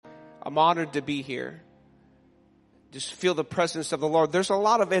I'm honored to be here. Just feel the presence of the Lord. There's a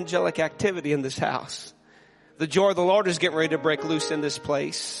lot of angelic activity in this house. The joy of the Lord is getting ready to break loose in this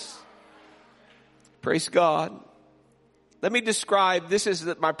place. Praise God. Let me describe, this is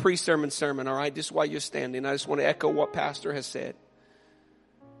my pre-sermon sermon, all right? Just while you're standing, I just want to echo what Pastor has said.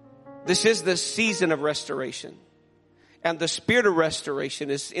 This is the season of restoration. And the spirit of restoration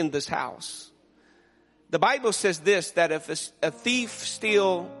is in this house. The Bible says this, that if a thief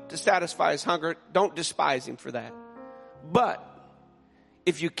steal to satisfy his hunger, don't despise him for that. But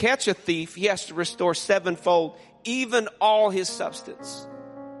if you catch a thief, he has to restore sevenfold, even all his substance.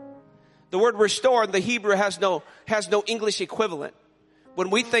 The word restore in the Hebrew has no English equivalent. When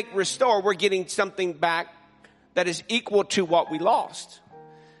we think restore, we're getting something back that is equal to what we lost.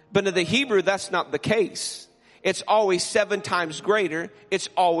 But in the Hebrew, that's not the case. It's always 7 times greater. It's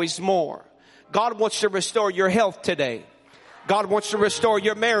always more. God wants to restore your health today. God wants to restore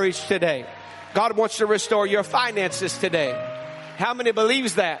your marriage today. God wants to restore your finances today. How many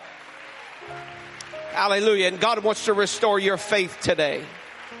believes that? Hallelujah. And God wants to restore your faith today.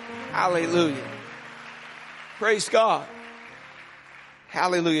 Hallelujah. Praise God.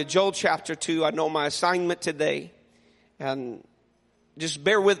 Hallelujah. Joel chapter 2. I know my assignment today. And just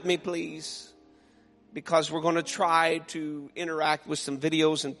bear with me, please. Because we're going to try to interact with some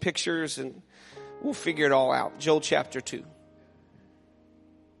videos and pictures, and we'll figure it all out. Joel chapter 2.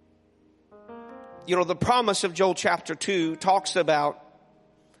 You know, the promise of Joel chapter 2 talks about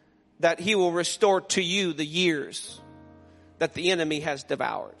that he will restore to you the years that the enemy has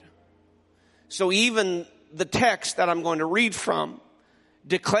devoured. So even the text that I'm going to read from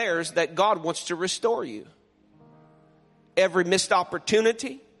declares that God wants to restore you. Every missed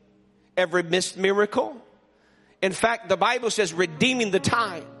opportunity, every missed miracle. In fact, the Bible says redeeming the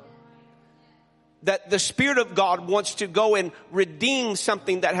time. That the Spirit of God wants to go and redeem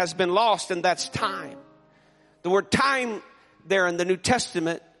something that has been lost, and that's time. The word time there in the New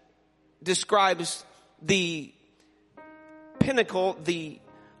Testament describes the pinnacle, the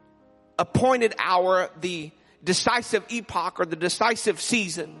appointed hour, the decisive epoch or the decisive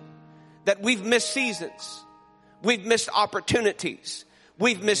season. That we've missed seasons. We've missed opportunities.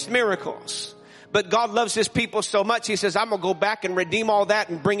 We've missed miracles. But God loves his people so much, he says, I'm going to go back and redeem all that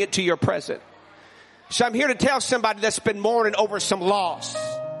and bring it to your present. So I'm here to tell somebody that's been mourning over some loss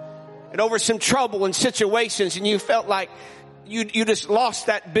and over some trouble and situations, and you felt like you just lost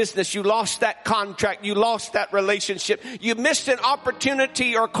that business, you lost that contract, you lost that relationship, you missed an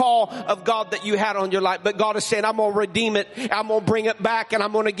opportunity or call of God that you had on your life. But God is saying, I'm going to redeem it, I'm going to bring it back, and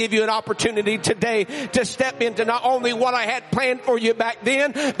I'm going to give you an opportunity today to step into not only what I had planned for you back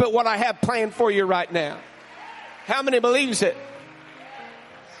then, but what I have planned for you right now. How many believes it?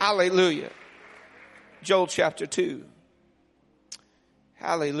 Hallelujah. Joel chapter 2.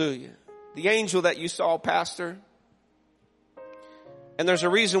 Hallelujah. The angel that you saw, Pastor, and there's a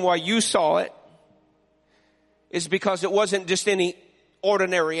reason why you saw it, is because it wasn't just any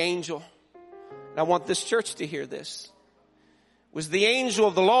ordinary angel. And I want this church to hear this. It was the angel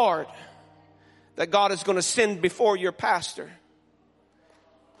of the Lord that God is going to send before your pastor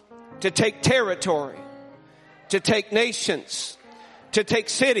to take territory, to take nations, to take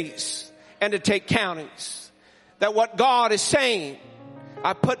cities, and to take counties. That what God is saying,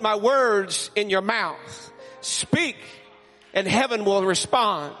 I put my words in your mouth. Speak, and heaven will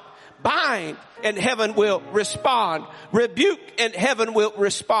respond. Bind, and heaven will respond. Rebuke, and heaven will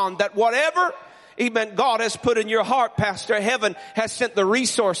respond. That whatever, amen, God has put in your heart, Pastor, heaven has sent the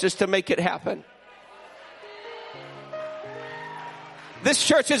resources to make it happen. This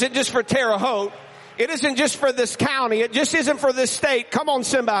church isn't just for Terre Haute. It isn't just for this county. It just isn't for this state. Come on,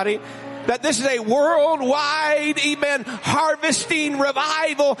 somebody. That this is a worldwide, amen, harvesting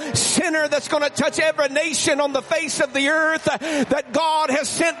revival center that's going to touch every nation on the face of the earth. That God has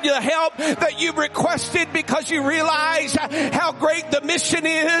sent you help that you've requested because you realize how great the mission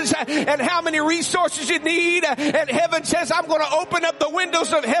is and how many resources you need. And heaven says, I'm going to open up the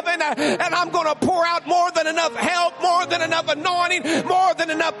windows of heaven and I'm going to pour out more than enough help, more than enough anointing, more than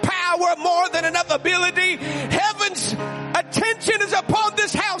enough power, more than enough ability. Heaven's attention is upon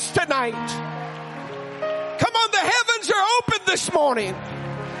this house tonight. Come on, the heavens are open this morning.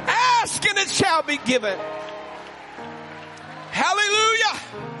 Ask and it shall be given. Hallelujah.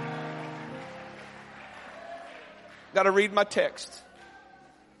 Got to read my text.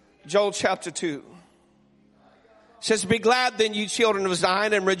 Joel chapter 2 says, be glad then, you children of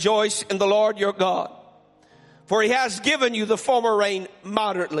Zion, and rejoice in the Lord your God. For he has given you the former rain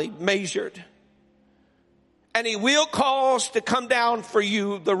moderately measured. And he will cause to come down for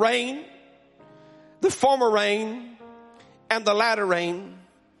you the rain, the former rain, and the latter rain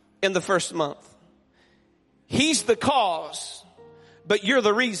in the first month. He's the cause, but you're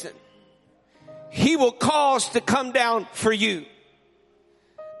the reason. He will cause to come down for you.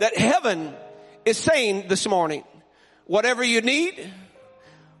 That heaven is saying this morning, whatever you need,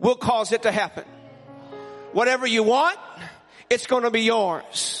 we'll cause it to happen. Whatever you want, it's going to be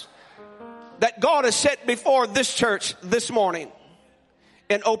yours. That God has set before this church this morning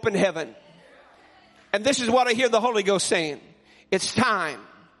in open heaven. And this is what I hear the Holy Ghost saying. It's time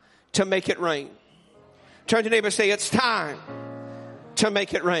to make it rain. Turn to your neighbor and say, it's time to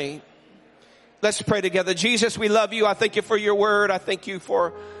make it rain. Let's pray together. Jesus, we love you. I thank you for your word. I thank you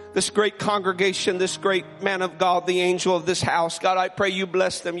for this great congregation, this great man of God, the angel of this house. God, I pray you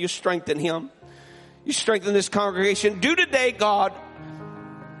bless them. You strengthen him. You strengthen this congregation. Do today, God,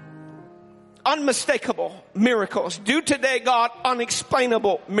 unmistakable miracles. Do today, God,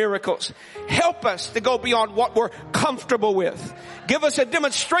 unexplainable miracles. Help us to go beyond what we're comfortable with. Give us a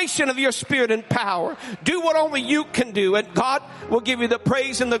demonstration of your spirit and power. Do what only you can do. And God will give you the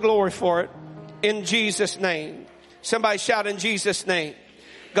praise and the glory for it. In Jesus' name. Somebody shout in Jesus' name.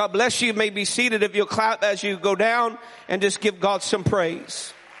 God bless you. You may be seated if you'll clap as you go down and just give God some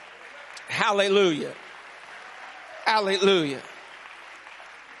praise. Hallelujah. Hallelujah.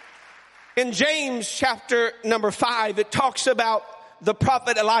 In James chapter number 5, it talks about the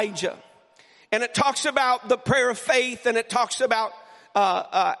prophet Elijah. And it talks about the prayer of faith, and it talks about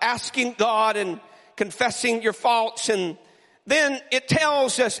asking God and confessing your faults. And then it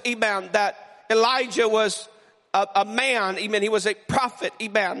tells us, amen, that Elijah was a man, amen. He was a prophet,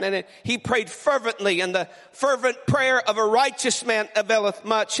 amen. And he prayed fervently, and the fervent prayer of a righteous man availeth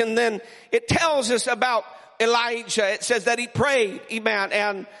much. And then it tells us about Elijah. It says that he prayed, amen,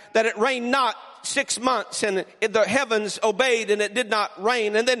 and that it rained not 6 months, and the heavens obeyed, and it did not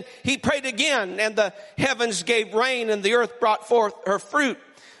rain. And then he prayed again, and the heavens gave rain, and the earth brought forth her fruit.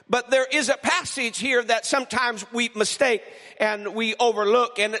 But there is a passage here that sometimes we mistake and we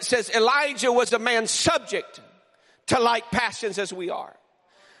overlook. And it says Elijah was a man subject to like passions as we are.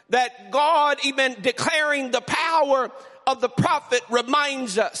 That God, even declaring the power of the prophet,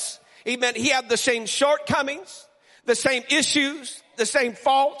 reminds us, amen, he had the same shortcomings, the same issues, the same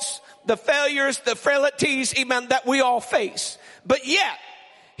faults, the failures, the frailties, amen, that we all face. But yet,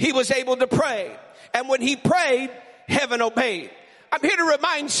 he was able to pray. And when he prayed, heaven obeyed. I'm here to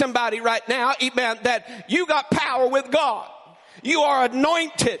remind somebody right now, amen, that you got power with God. You are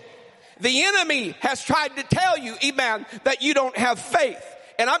anointed. The enemy has tried to tell you, amen, that you don't have faith.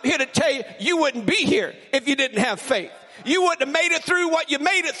 And I'm here to tell you, you wouldn't be here if you didn't have faith. You wouldn't have made it through what you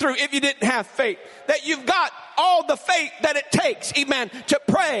made it through if you didn't have faith. That you've got all the faith that it takes, amen, to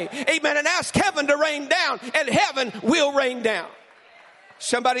pray, amen, and ask heaven to rain down, and heaven will rain down.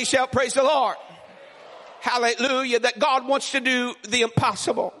 Somebody shout, praise the Lord. Hallelujah. That God wants to do the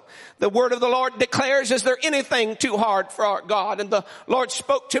impossible. The word of the Lord declares, is there anything too hard for our God? And the Lord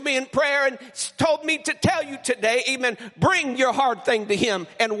spoke to me in prayer and told me to tell you today, amen, bring your hard thing to him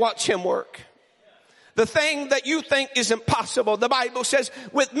and watch him work. The thing that you think is impossible, the Bible says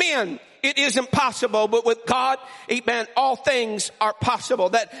with men it is impossible, but with God, amen, all things are possible.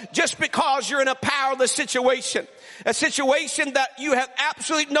 That just because you're in a powerless situation, a situation that you have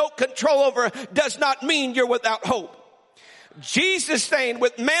absolutely no control over, does not mean you're without hope. Jesus saying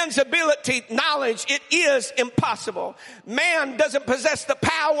with man's ability, knowledge, it is impossible. Man doesn't possess the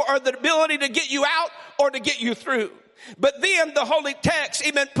power or the ability to get you out or to get you through. But then the holy text,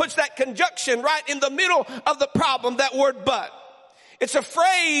 amen, puts that conjunction right in the middle of the problem, that word but. It's a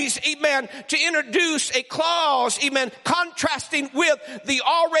phrase, amen, to introduce a clause, amen, contrasting with the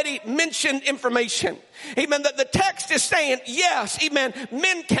already mentioned information. Amen, that the text is saying, yes, amen,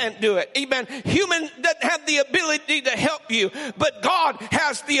 men can't do it. Amen, human doesn't have the ability to help you, but God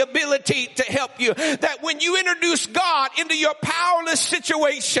has the ability to help you. That when you introduce God into your powerless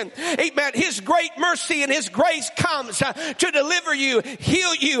situation, amen, his great mercy and his grace comes to deliver you,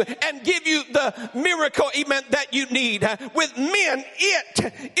 heal you, and give you the miracle, amen, that you need. With men,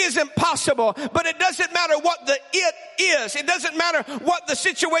 it is impossible, but it doesn't matter what the it is. It doesn't matter what the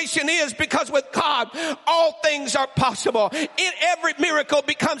situation is, because with God, all things are possible. In every miracle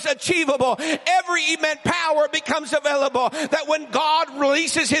becomes achievable. Every amen power becomes available. That when God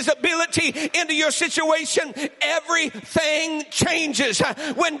releases his ability into your situation, everything changes.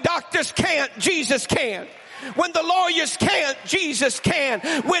 When doctors can't, Jesus can. When the lawyers can't, Jesus can.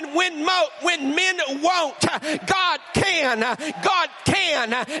 When men won't, God can. God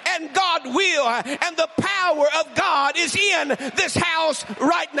can and God will. And the power of God is in this house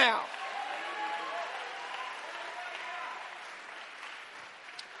right now.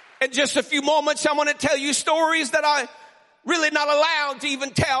 In just a few moments, I want to tell you stories that I really not allowed to even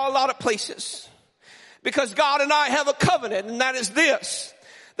tell a lot of places. Because God and I have a covenant, and that is this,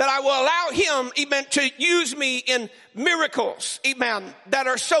 that I will allow him, amen, to use me in miracles, amen, that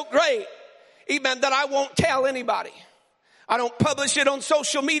are so great, amen, that I won't tell anybody. I don't publish it on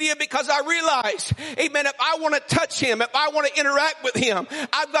social media because I realize, amen, if I want to touch him, if I want to interact with him,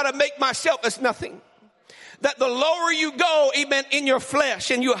 I've got to make myself as nothing. That the lower you go, amen, in your flesh,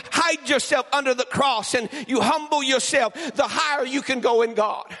 and you hide yourself under the cross and you humble yourself, the higher you can go in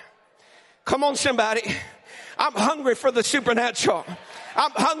God. Come on, somebody. I'm hungry for the supernatural.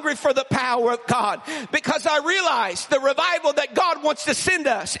 I'm hungry for the power of God, because I realize the revival that God wants to send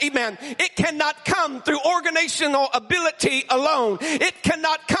us, amen, it cannot come through organizational ability alone. It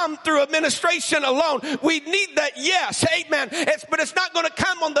cannot come through administration alone. We need that, yes, amen. But it's not going to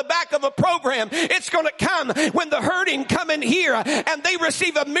come on the back of a program. It's going to come when the hurting come in here and they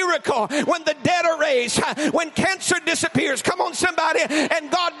receive a miracle, when the dead are raised, when cancer disappears. Come on, somebody.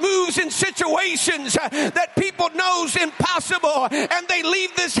 And God moves in situations that people knows impossible, and they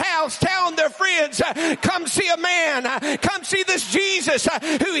leave this house telling their friends, come see a man, come see this Jesus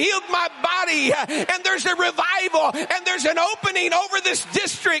who healed my body. And there's a revival, and there's an opening over this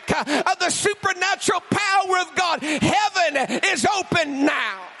district of the supernatural power of God. Heaven is open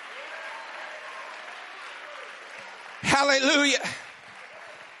now. Hallelujah.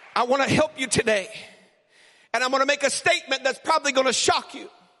 I want to help you today, and I'm going to make a statement that's probably going to shock you.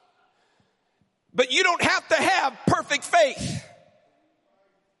 But you don't have to have perfect faith.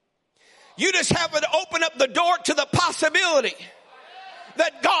 You just have to open up the door to the possibility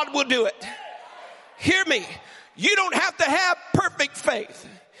that God will do it. Hear me. You don't have to have perfect faith.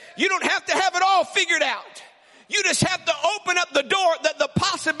 You don't have to have it all figured out. You just have to open up the door, that the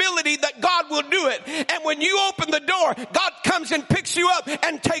possibility that God will do it. And when you open the door, God comes and picks you up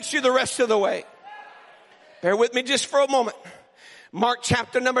and takes you the rest of the way. Bear with me just for a moment. Mark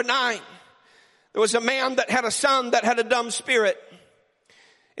chapter number 9. There was a man that had a son that had a dumb spirit.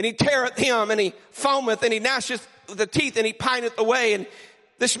 And he teareth him, and he foameth, and he gnasheth the teeth, and he pineth away. And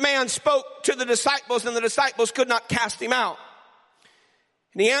this man spoke to the disciples, and the disciples could not cast him out.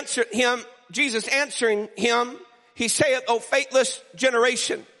 And he answered him, Jesus answering him, he saith, O faithless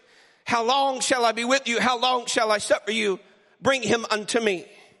generation, how long shall I be with you? How long shall I suffer you? Bring him unto me.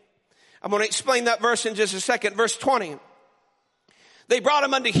 I'm going to explain that verse in just a second. Verse 20. They brought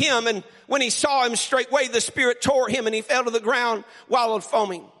him unto him, and when he saw him, straightway the spirit tore him, and he fell to the ground wallowed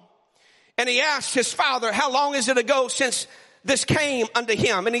foaming. And he asked his father, how long is it ago since this came unto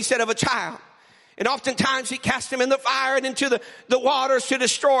him? And he said, of a child. And oftentimes he cast him in the fire and into the waters to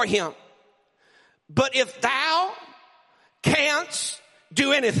destroy him. But if thou canst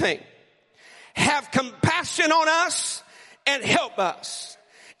do anything, have compassion on us and help us.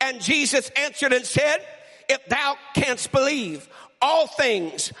 And Jesus answered and said, if thou canst believe, all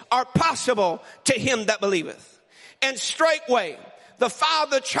things are possible to him that believeth. And straightway the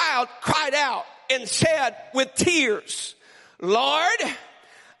father child cried out and said with tears, Lord,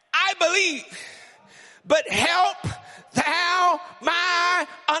 I believe, but help thou my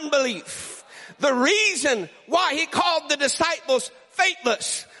unbelief. The reason why he called the disciples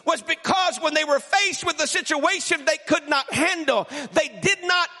faithless was because when they were faced with a situation they could not handle, they did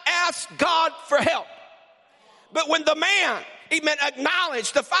not ask God for help. But when the man, amen,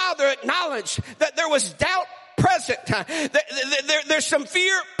 acknowledged, the father acknowledged that there was doubt present, there's some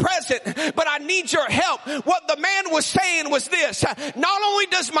fear present, but I need your help. What the man was saying was this: not only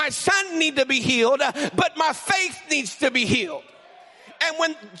does my son need to be healed, but my faith needs to be healed. And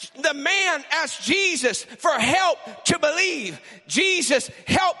when the man asked Jesus for help to believe, Jesus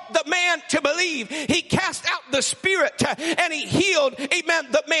helped the man to believe. He cast out the spirit and he healed,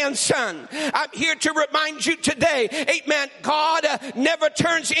 amen, the man's son. I'm here to remind you today, amen, God never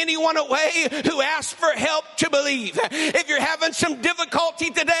turns anyone away who asks for help to believe. If you're having some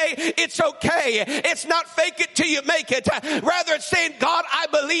difficulty today, it's okay. It's not fake it till you make it. Rather it's saying, God, I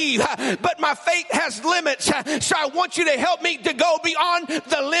believe, but my faith has limits. So I want you to help me to go beyond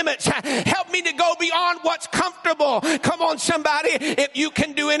the limits. Help me to go beyond what's comfortable. Come on, somebody. If you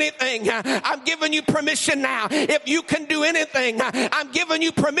can do anything, I'm giving you permission now. If you can do anything, I'm giving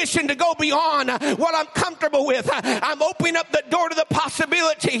you permission to go beyond what I'm comfortable with. I'm opening up the door to the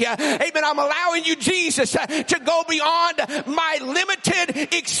possibility. Amen. I'm allowing you, Jesus, to go beyond my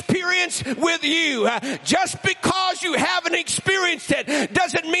limited experience with you. Just because you haven't experienced it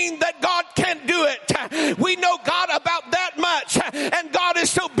doesn't mean that God can't do it. We know God about that much, and God is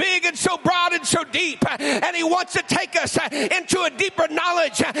so big and so broad and so deep, and he wants to take us into a deeper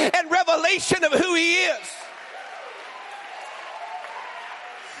knowledge and revelation of who he is.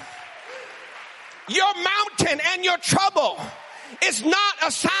 Your mountain and your trouble is not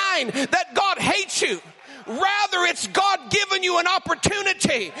a sign that God hates you. Rather, it's God giving you an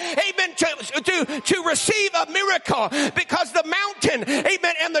opportunity, amen, to receive a miracle, because the mountain,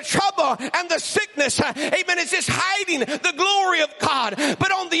 amen, and the trouble and the sickness, amen, is just hiding the glory of God.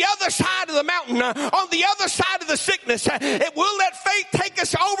 But on the other side of the mountain, on the other side of the sickness, it will let faith take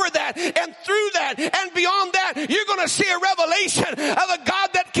us over that and through that and beyond that. You're going to see a revelation of a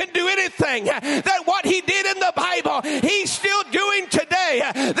God that can do anything. That what he did in the Bible, he's still doing today.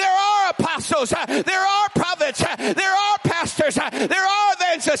 There are apostles, there are prophets, there are pastors, there are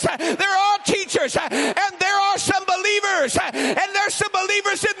evangelists, there are teachers, and there are some believers, and there's some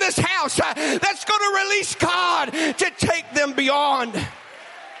believers in this house that's going to release God to take them beyond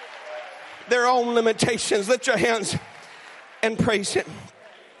their own limitations. Lift your hands and praise him.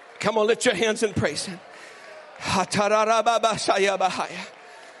 Come on, lift your hands and praise him. Come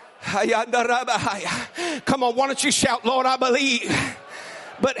on, why don't you shout, Lord, I believe,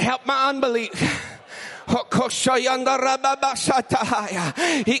 but help my unbelief. There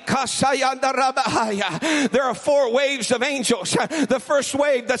are 4 waves of angels. The first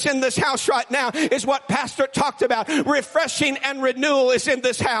wave that's in this house right now is what Pastor talked about. Refreshing and renewal is in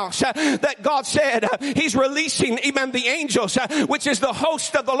this house. That God said he's releasing even the angels, which is the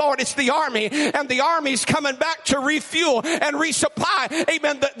host of the Lord. It's the army, and the army's coming back to refuel and resupply,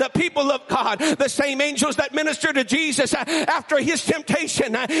 amen, the people of God. The same angels that ministered to Jesus after his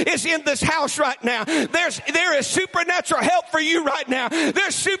temptation is in this house right now. There is supernatural help for you right now.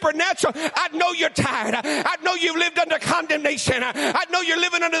 There's supernatural. I know you're tired. I know you've lived under condemnation. I know you're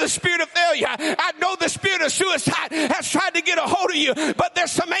living under the spirit of failure. I know the spirit of suicide has tried to get a hold of you, but there's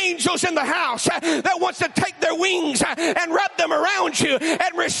some angels in the house that wants to take their wings and wrap them around you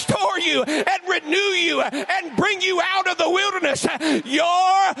and restore you and renew you and bring you out of the wilderness.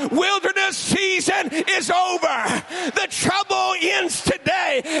 Your wilderness season is over. The trouble ends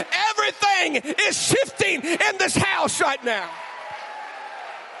today. Everything is shifting in this house right now.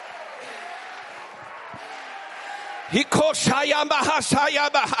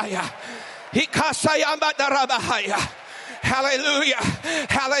 Hallelujah.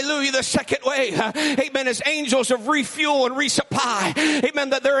 Hallelujah. The second wave, amen, is angels of refuel and resupply. Amen.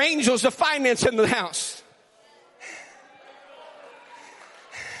 That they're angels of finance in the house.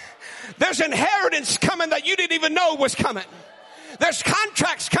 There's inheritance coming that you didn't even know was coming. There's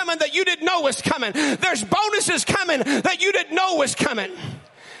contracts coming that you didn't know was coming. There's bonuses coming that you didn't know was coming.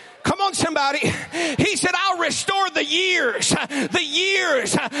 Come on, somebody. He said, I'll restore the years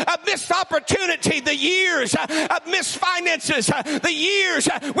of missed opportunity, the years of missed finances, the years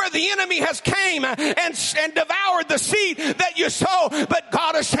where the enemy has came and devoured the seed that you sow. But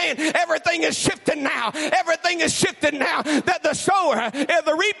God is saying everything is shifting now. Everything is shifting now. That the sower,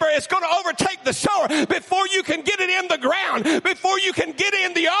 the reaper is going to overtake the sower before you can get it in the ground, before you can get it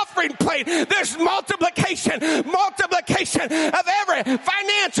in the offering plate. There's multiplication of every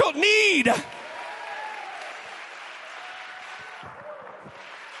financial need.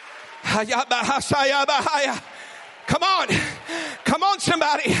 Come on,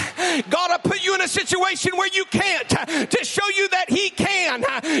 somebody. God will put you in a situation where you can't, to show you that he can.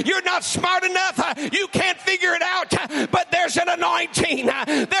 You're not smart enough. You can't figure it out. But there's an anointing.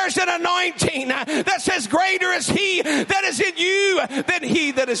 There's an anointing that says greater is he that is in you than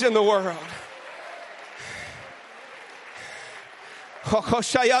he that is in the world.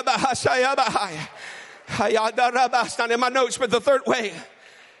 Not in my notes, but the third way,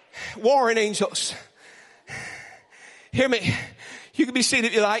 warring angels. Hear me. You can be seated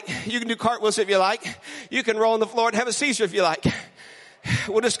if you like. You can do cartwheels if you like. You can roll on the floor and have a seizure if you like.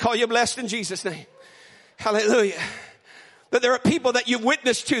 We'll just call you blessed in Jesus' name. Hallelujah. That there are people that you've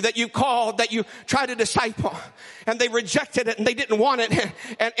witnessed to, that you've called, that you try to disciple, and they rejected it and they didn't want it,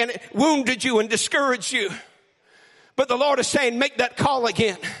 and it wounded you and discouraged you. But the Lord is saying, make that call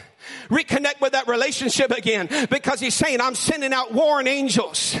again. Reconnect with that relationship again. Because he's saying, I'm sending out warring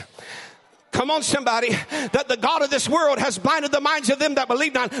angels. Come on, somebody. That the God of this world has blinded the minds of them that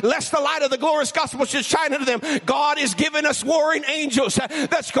believe not, lest the light of the glorious gospel should shine into them. God is giving us warring angels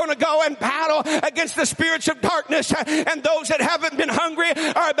that's going to go and battle against the spirits of darkness. And those that haven't been hungry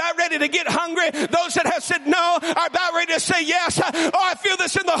are about ready to get hungry. Those that have said no are about ready to say yes. Oh, I feel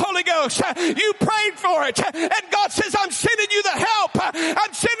this in the Holy Ghost. You prayed for it. And God says, I'm sending you the help.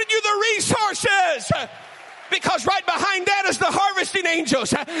 I'm sending you the resources. Because right behind that is the harvesting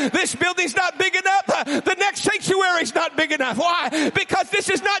angels. This building's not big enough. The next sanctuary's not big enough. Why? Because this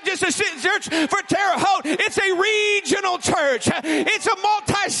is not just a church for Terre Haute. It's a regional church. It's a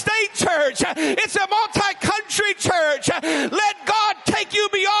multi-state church. It's a multi-country church. Let God take you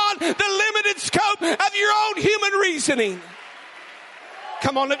beyond the limited scope of your own human reasoning.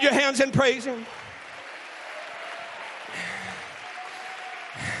 Come on, lift your hands and praise him.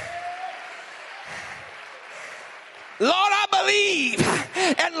 Lord, I believe.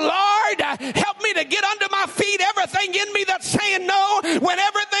 And Lord, help me to get under my feet everything in me that's saying no when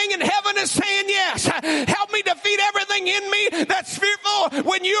everything in heaven is saying yes. Help me defeat everything in me that's fearful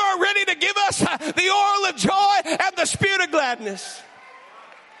when you are ready to give us the oil of joy and the spirit of gladness.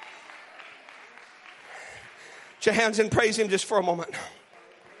 Put your hands and praise him just for a moment.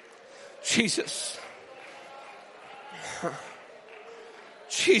 Jesus.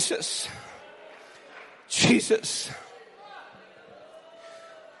 Jesus. Jesus.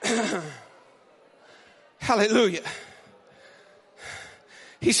 Hallelujah.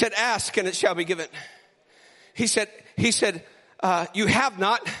 He said, ask and it shall be given. He said, you have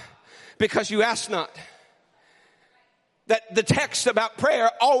not because you ask not. That the text about prayer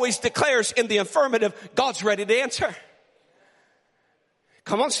always declares in the affirmative, God's ready to answer.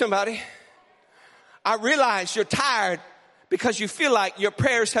 Come on, somebody. I realize you're tired because you feel like your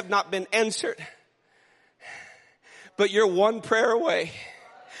prayers have not been answered. But you're one prayer away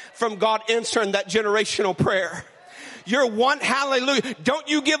from God answering that generational prayer. You're one, hallelujah. Don't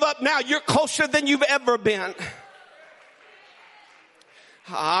you give up now. You're closer than you've ever been.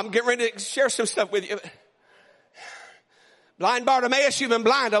 I'm getting ready to share some stuff with you. Blind Bartimaeus, you've been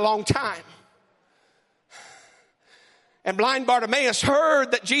blind a long time. And blind Bartimaeus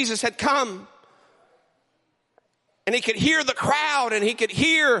heard that Jesus had come. And he could hear the crowd and he could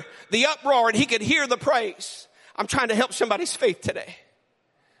hear the uproar and he could hear the praise. I'm trying to help somebody's faith today.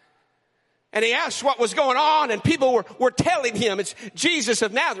 And he asked what was going on and people were telling him it's Jesus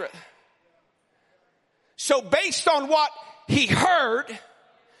of Nazareth. So based on what he heard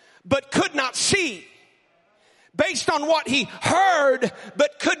but could not see, based on what he heard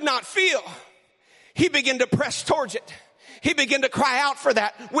but could not feel, he began to press towards it. He began to cry out for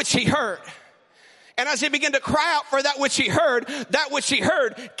that which he heard. And as he began to cry out for that which he heard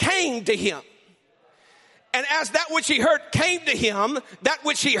came to him. And as that which he heard came to him, that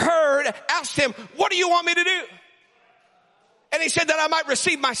which he heard asked him, what do you want me to do? And he said that I might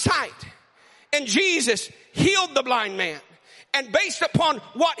receive my sight. And Jesus healed the blind man. And based upon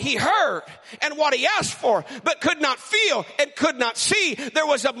what he heard and what he asked for, but could not feel and could not see, there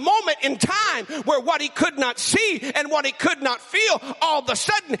was a moment in time where what he could not see and what he could not feel, all of a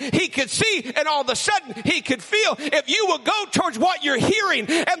sudden he could see and all of a sudden he could feel. If you will go towards what you're hearing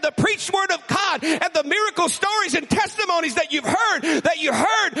and the preached word of God and the miracle stories and testimonies that you've heard, if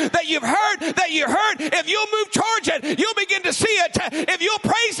you'll move towards it, you'll begin to see it. If you'll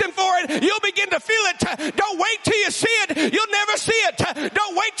praise him for it, you'll begin to feel it. Don't wait till you see it. You'll never see it.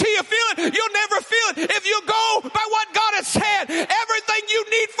 Don't wait till you feel it. You'll never feel it. If you go by what God has said, everything you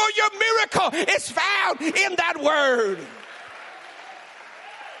need for your miracle is found in that word.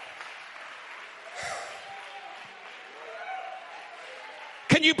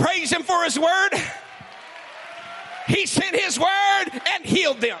 Can you praise him for his word? He sent his word and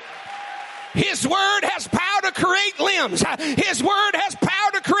healed them. His word has power to create limbs. His word has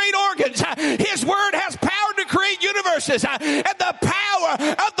power to create organs. His word has power to create universes. And the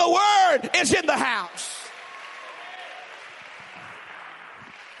power of the word is in the house.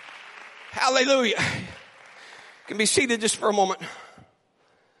 Hallelujah. You can be seated just for a moment.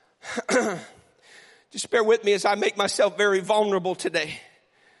 Just bear with me as I make myself very vulnerable today.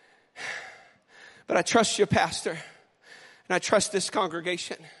 But I trust your pastor. And I trust this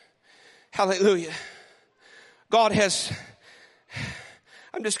congregation. Hallelujah. God has,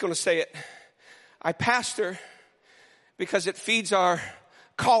 I'm just going to say it. I pastor because it feeds our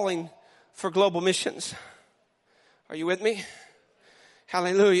calling for global missions. Are you with me?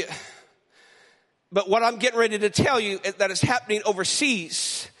 Hallelujah. But what I'm getting ready to tell you that is happening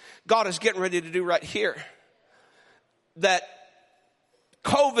overseas, God is getting ready to do right here. That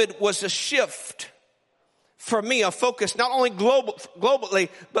COVID was a shift for me, a focus not only globally,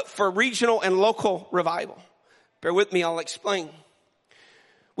 but for regional and local revival. Bear with me, I'll explain.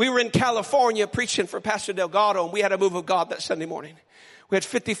 We were in California preaching for Pastor Delgado, and we had a move of God that Sunday morning. We had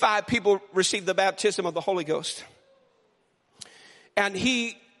 55 people receive the baptism of the Holy Ghost. And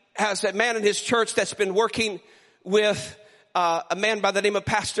he has a man in his church that's been working with a man by the name of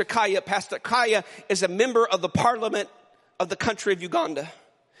Pastor Kaya. Pastor Kaya is a member of the parliament of the country of Uganda.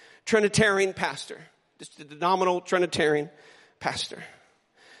 Trinitarian pastor. Just a nominal Trinitarian pastor.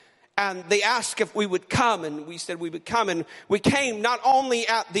 And they asked if we would come, and we said we would come. And we came not only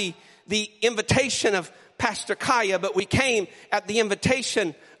at the invitation of Pastor Kaya, but we came at the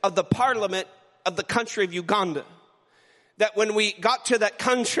invitation of the parliament of the country of Uganda. That when we got to that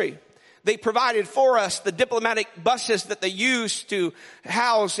country, They provided for us the diplomatic buses that they use to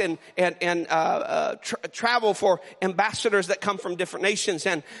house and travel for ambassadors that come from different nations.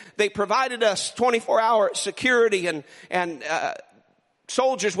 And they provided us 24-hour security and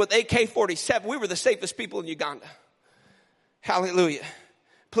soldiers with AK-47. We were the safest people in Uganda. Hallelujah.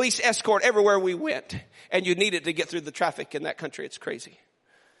 Police escort everywhere we went. And you needed to get through the traffic in that country. It's crazy.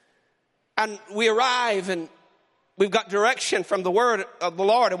 And we arrive and we've got direction from the word of the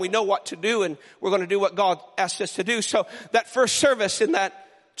Lord, and we know what to do, and we're going to do what God asked us to do. So that first service in that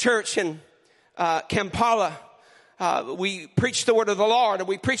church in Kampala, we preached the word of the Lord and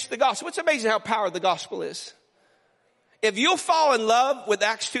we preached the gospel. It's amazing how powerful the gospel is. If you'll fall in love with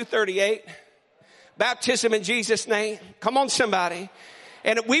Acts 2:38, baptism in Jesus' name, come on somebody.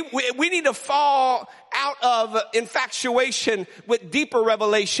 And we need to fall out of infatuation with deeper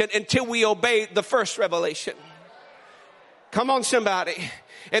revelation until we obey the first revelation. Come on somebody.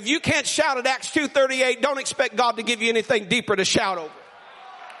 If you can't shout at Acts 2:38, don't expect God to give you anything deeper to shout over.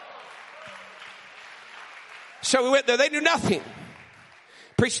 So we went there. They knew nothing.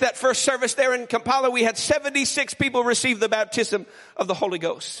 Preached that first service there in Kampala. We had 76 people receive the baptism of the Holy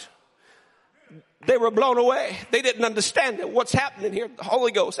Ghost. They were blown away. They didn't understand it. What's happening here? The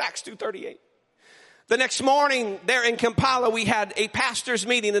Holy Ghost, Acts 2:38. The next morning there in Kampala, we had a pastor's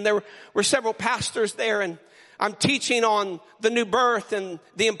meeting, and there were several pastors there, and I'm teaching on the new birth and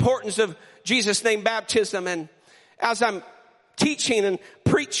the importance of Jesus' name baptism. And as I'm teaching and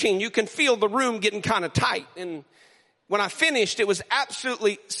preaching, you can feel the room getting kind of tight. And when I finished, it was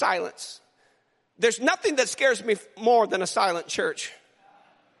absolutely silence. There's nothing that scares me more than a silent church.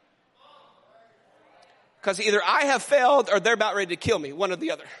 Because either I have failed or they're about ready to kill me, one or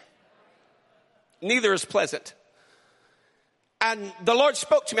the other. Neither is pleasant. And the Lord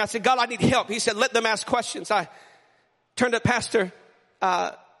spoke to me. I said, God, I need help. He said, let them ask questions. I turned to Pastor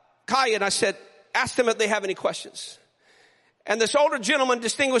Kaya and I said, ask them if they have any questions. And this older gentleman,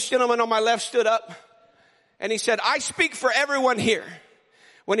 distinguished gentleman on my left stood up. And he said, I speak for everyone here.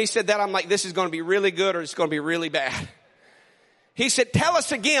 When he said that, I'm like, this is going to be really good or it's going to be really bad. He said, tell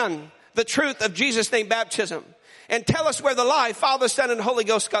us again the truth of Jesus' name baptism. And tell us where the lie, Father, Son, and Holy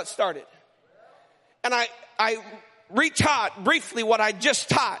Ghost got started. And I retaught briefly what I just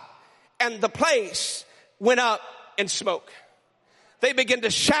taught, and the place went up in smoke. They began to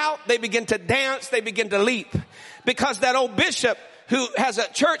shout, they began to dance, they began to leap, because that old bishop who has a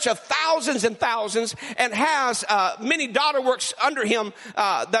church of thousands and thousands and has many daughter works under him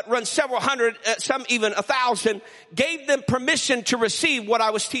that run several hundred, some even 1,000, gave them permission to receive what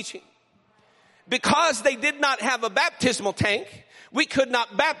I was teaching. Because they did not have a baptismal tank, we could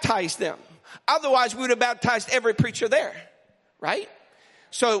not baptize them. Otherwise, we would have baptized every preacher there, right?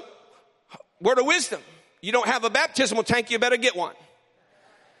 So, word of wisdom. You don't have a baptismal tank, you better get one.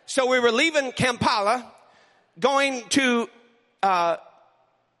 So we were leaving Kampala, going to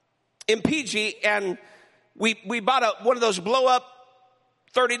Mpigi, and we bought one of those blow-up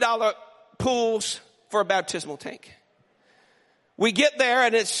 $30 pools for a baptismal tank. We get there,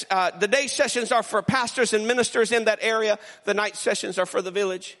 and it's the day sessions are for pastors and ministers in that area. The night sessions are for the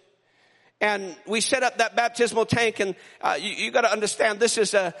village. And we set up that baptismal tank, and you got to understand, this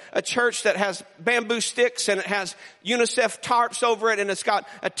is a church that has bamboo sticks, and it has UNICEF tarps over it, and it's got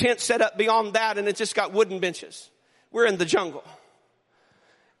a tent set up beyond that, and it's just got wooden benches. We're in the jungle.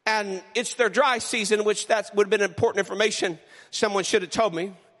 And it's their dry season, which that would have been important information someone should have told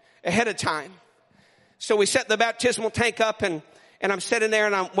me ahead of time. So we set the baptismal tank up, and I'm sitting there,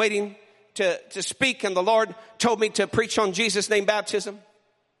 and I'm waiting to speak, and the Lord told me to preach on Jesus' name baptism.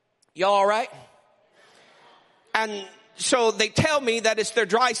 Y'all all right? And so they tell me that it's their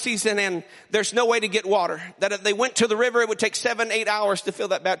dry season and there's no way to get water. That if they went to the river, it would take 7-8 hours to fill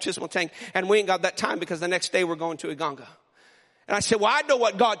that baptismal tank. And we ain't got that time because the next day we're going to Iganga. And I said, well, I know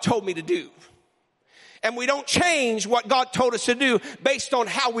what God told me to do. And we don't change what God told us to do based on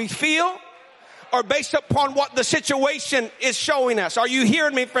how we feel or based upon what the situation is showing us. Are you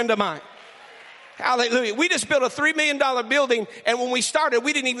hearing me, friend of mine? Hallelujah. We just built a $3 million building, and when we started,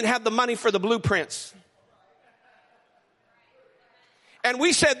 we didn't even have the money for the blueprints. And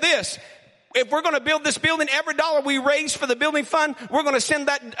we said this, if we're going to build this building, every dollar we raise for the building fund, we're going to send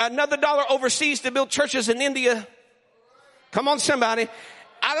that another dollar overseas to build churches in India. Come on, somebody.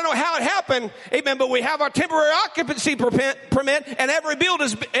 I don't know how it happened, amen, but we have our temporary occupancy permit, and every bill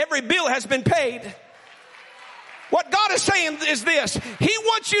has been paid. What God is saying is this. He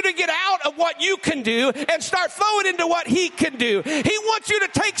wants you to get out of what you can do and start flowing into what He can do. He wants you to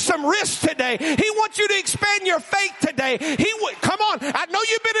take some risks today. He wants you to expand your faith today. Come on. I know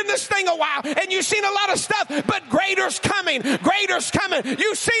you've been in this thing a while and you've seen a lot of stuff, but greater's coming. Greater's coming.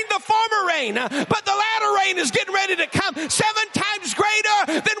 You've seen the former rain, but the latter rain is getting ready to come 7 times greater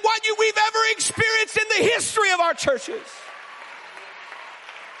than what we've ever experienced in the history of our churches.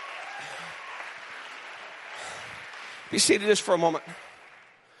 Be seated just for a moment.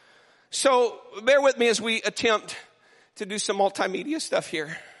 So bear with me as we attempt to do some multimedia stuff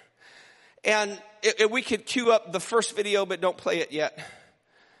here. And if we could cue up the first video, but don't play it yet.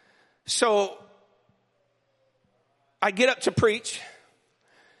 So I get up to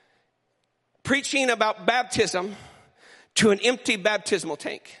preaching about baptism to an empty baptismal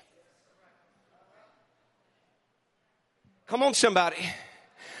tank. Come on, somebody.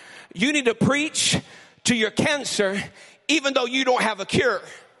 You need to preach to your cancer, even though you don't have a cure.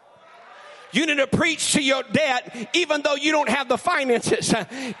 You need to preach to your debt, even though you don't have the finances.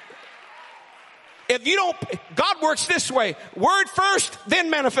 If you don't, God works this way. Word first, then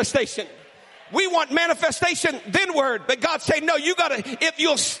manifestation. We want manifestation, then word. But God said, no, you gotta, if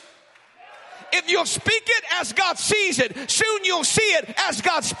you'll speak it as God sees it, soon you'll see it as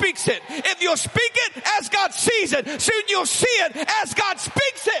God speaks it. If you'll speak it as God sees it, soon you'll see it as God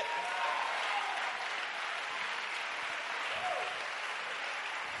speaks it.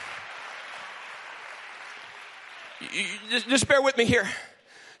 Just bear with me here.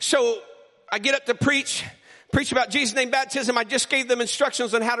 So I get up to preach about Jesus' name baptism. I just gave them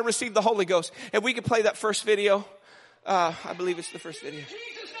instructions on how to receive the Holy Ghost. If we could play that first video. I believe it's the first video.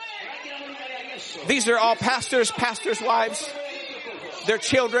 These are all pastors' wives, their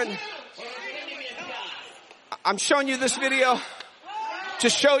children. I'm showing you this video to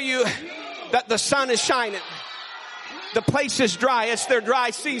show you that the sun is shining. The place is dry. It's their dry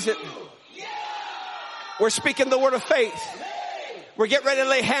season. We're speaking the word of faith. We're getting ready to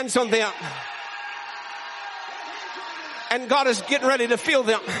lay hands on them. And God is getting ready to fill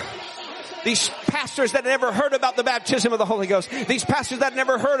them. These pastors that never heard about the baptism of the Holy Ghost. These pastors that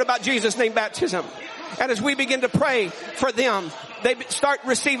never heard about Jesus' name baptism. And as we begin to pray for them, they start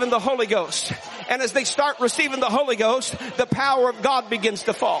receiving the Holy Ghost. And as they start receiving the Holy Ghost, the power of God begins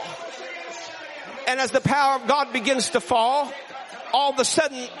to fall. And as the power of God begins to fall, all of a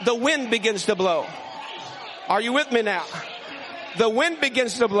sudden the wind begins to blow. Are you with me now? The wind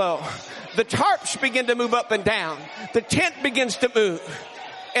begins to blow. The tarps begin to move up and down. The tent begins to move.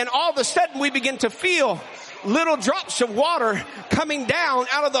 And all of a sudden we begin to feel little drops of water coming down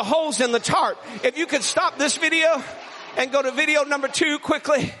out of the holes in the tarp. If you could stop this video and go to video number 2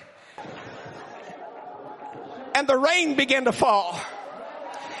 quickly. And the rain began to fall.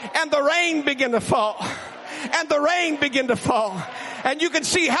 And the rain began to fall. And the rain began to fall. And you can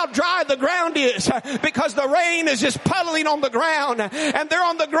see how dry the ground is because the rain is just puddling on the ground and they're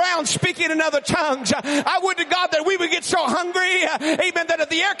on the ground speaking in other tongues. I would to God that we would get so hungry, amen, that if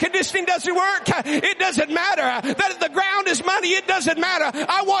the air conditioning doesn't work, it doesn't matter. That if the ground is muddy, it doesn't matter.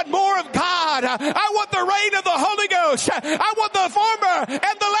 I want more of God. I want the rain of the Holy Ghost. I want the former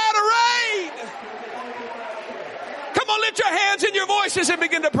and the latter rain. Come on, lift your hands and your voices and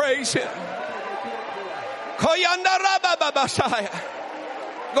begin to praise Him.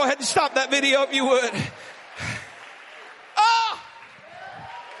 Go ahead and stop that video if you would. Oh!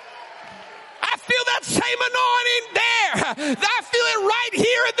 I feel that same anointing there. I feel it right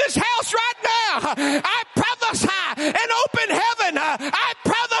here in this house right now. I prophesy an open heaven. I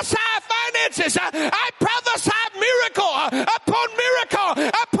prophesy finances. I prophesy miracle upon miracle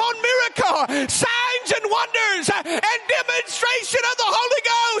upon miracle. Signs and wonders and demonstration of the Holy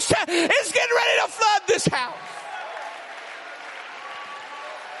Ghost is getting ready to flood this house.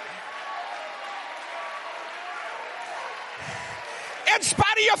 In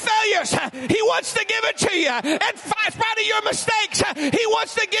spite of your failures, He wants to give it to you. In spite of your mistakes, He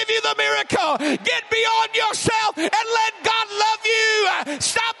wants to give you the miracle. Get beyond yourself and let God love you.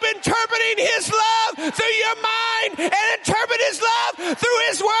 Stop interpreting His love through your mind and interpret His love through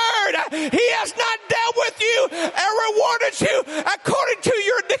His word. He has not dealt with you and rewarded you according to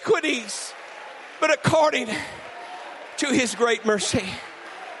your iniquities, but according to His great mercy.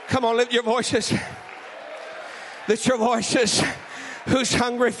 Come on, lift your voices. Lift your voices. Who's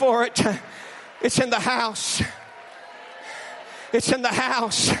hungry for it? It's in the house. It's in the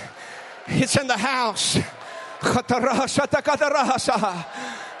house. It's in the house.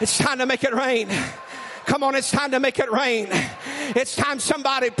 It's time to make it rain. Come on, it's time to make it rain. It's time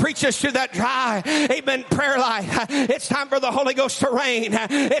somebody preaches to that dry, amen, prayer life. It's time for the Holy Ghost to reign.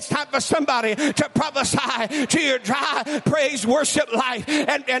 It's time for somebody to prophesy to your dry praise worship life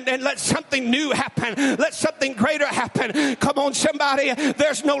and let something new happen. Let something greater happen. Come on, somebody.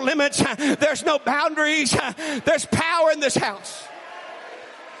 There's no limits. There's no boundaries. There's power in this house.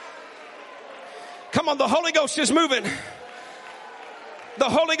 Come on, the Holy Ghost is moving. The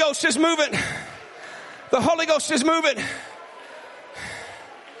Holy Ghost is moving. The Holy Ghost is moving.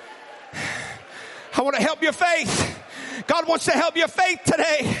 I want to help your faith. God wants to help your faith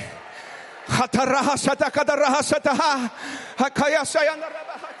today.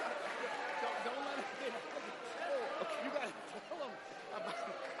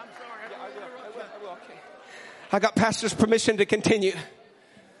 I got pastor's permission to continue.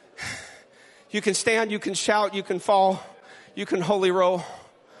 You can stand, you can shout, you can fall, you can holy roll.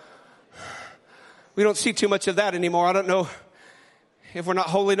 We don't see too much of that anymore. I don't know if we're not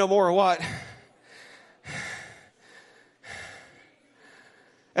holy no more or what.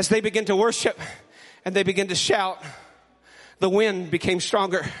 As they begin to worship and they begin to shout, the wind became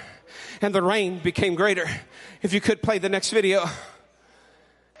stronger and the rain became greater. If you could play the next video.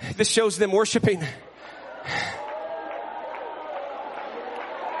 This shows them worshiping.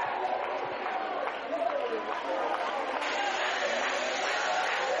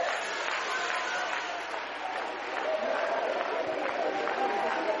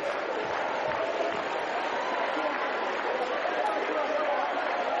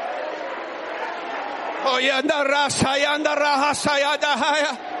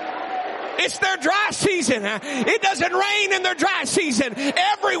 It's their dry season. It doesn't rain in their dry season.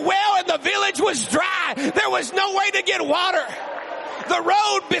 Every well in the village was dry. There was no way to get water. The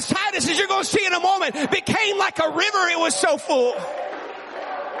road beside us, as you're going to see in a moment, became like a river. It was so full.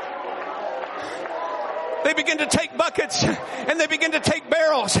 They begin to take buckets and they begin to take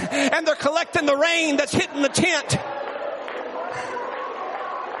barrels and they're collecting the rain that's hitting the tent.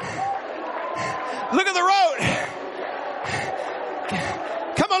 Look at the road.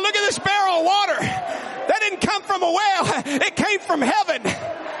 Come on, look at this barrel of water. That didn't come from a well. It came from heaven.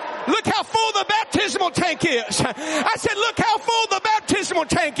 Look how full the baptismal tank is. I said, look how full the baptismal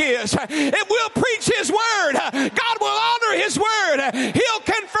tank is. It will preach His word. God will honor His word. He'll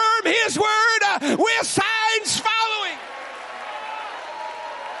confirm His word with signs following.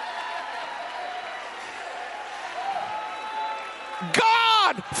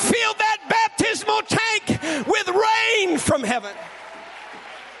 God filled that baptismal tank with rain from heaven.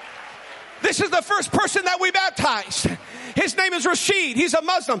 This is the first person that we baptized. His name is Rashid. He's a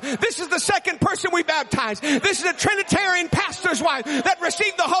Muslim. This is the second person we baptized. This is a Trinitarian pastor's wife that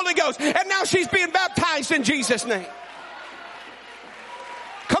received the Holy Ghost, and now she's being baptized in Jesus' name.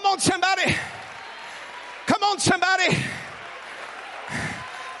 Come on, somebody. Come on, somebody.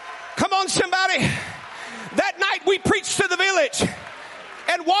 Come on, somebody. That night we preached to the village.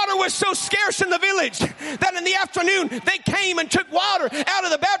 And water was so scarce in the village that in the afternoon they came and took water out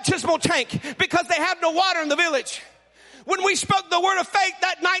of the baptismal tank because they had no water in the village. When we spoke the word of faith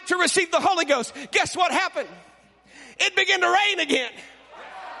that night to receive the Holy Ghost, guess what happened? It began to rain again.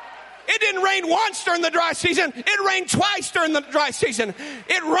 It didn't rain once during the dry season. It rained twice during the dry season.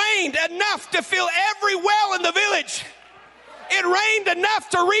 It rained enough to fill every well in the village. It rained enough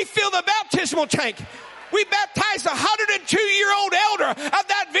to refill the baptismal tank. We baptized a 102-year-old elder of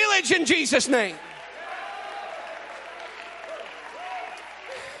that village in Jesus' name.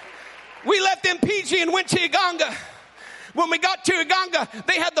 We left MPG and went to Uganda. When we got to Uganda,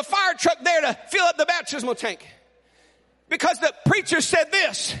 they had the fire truck there to fill up the baptismal tank. Because the preacher said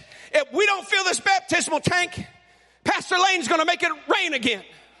this, if we don't fill this baptismal tank, Pastor Lane's going to make it rain again.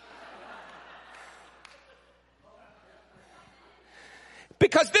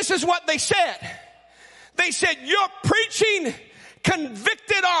 Because this is what they said. They said, your preaching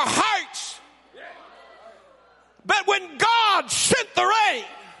convicted our hearts. But when God sent the rain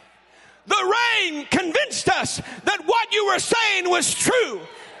convinced us that what you were saying was true.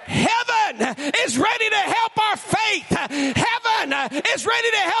 Heaven is ready to help our faith. Heaven is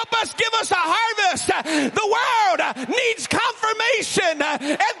ready to help us, give us a harvest. The world needs confirmation,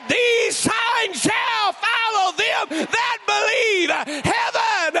 and these signs shall follow them that believe.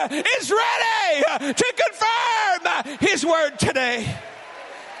 Heaven is ready to confirm His word today.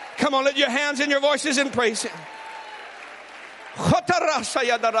 Come on, lift your hands and your voices and praise Him.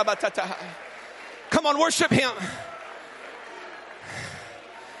 Come on, worship Him.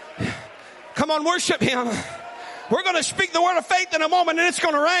 Come on, worship Him. We're going to speak the word of faith in a moment, and it's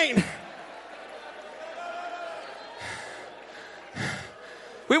going to rain.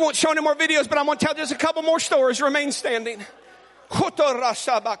 We won't show any more videos, but I'm going to tell just a couple more stories. Remain standing.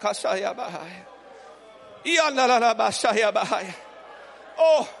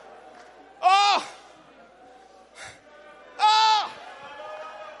 Oh, oh, oh.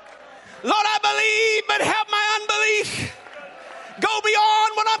 Lord, I believe, but help my unbelief. Go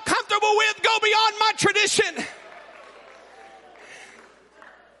beyond what I'm comfortable with. Go beyond my tradition.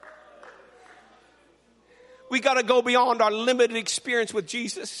 We got to go beyond our limited experience with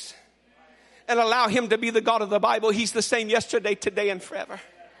Jesus and allow him to be the God of the Bible. He's the same yesterday, today, and forever.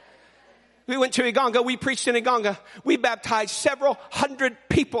 We went to Iganga. We preached in Iganga. We baptized several hundred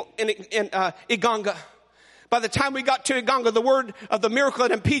people in Iganga. By the time we got to Iganga, the word of the miracle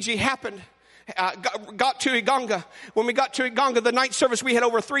at MPG happened. Got to Iganga. When we got to Iganga, the night service, we had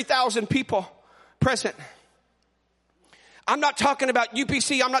over 3,000 people present. I'm not talking about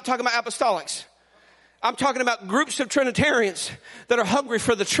UPC. I'm not talking about apostolics. I'm talking about groups of Trinitarians that are hungry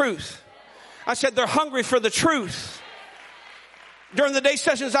for the truth. I said they're hungry for the truth. During the day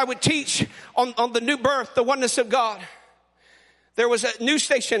sessions, I would teach on the new birth, the oneness of God. There was a news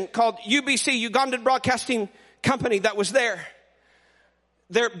station called UBC, Ugandan Broadcasting Company, that was there.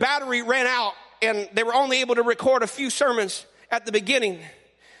 Their battery ran out and they were only able to record a few sermons at the beginning.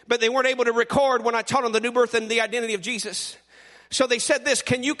 But they weren't able to record when I taught on the new birth and the identity of Jesus. So they said this,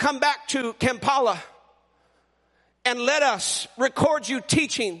 can you come back to Kampala and let us record you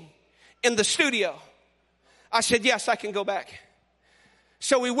teaching in the studio? I said, yes, I can go back.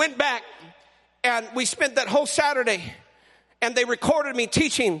 So we went back and we spent that whole Saturday and they recorded me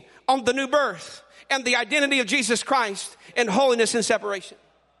teaching on the new birth and the identity of Jesus Christ and holiness and separation.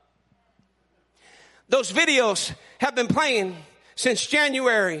 Those videos have been playing since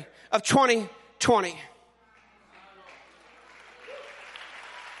January of 2020.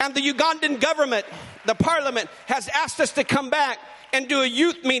 And the Ugandan government, the parliament, has asked us to come back and do a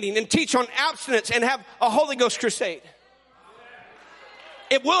youth meeting and teach on abstinence and have a Holy Ghost crusade.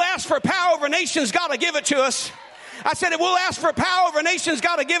 If we'll ask for power over nations, God will give it to us. I said, if we'll ask for power over nations,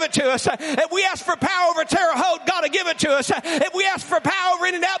 God will give it to us. If we ask for power over Terre Haute, God will give it to us. If we ask for power over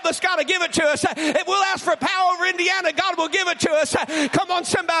Indianapolis, God will give it to us. If we'll ask for power over Indiana, God will give it to us. Come on,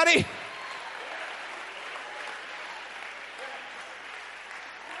 somebody.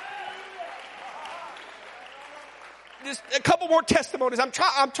 Just a couple more testimonies. I'm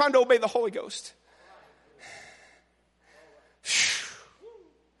trying to obey the Holy Ghost.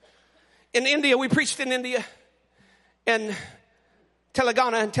 In India, we preached in India. In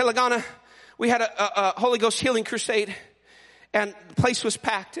Telangana, we had a Holy Ghost healing crusade, and the place was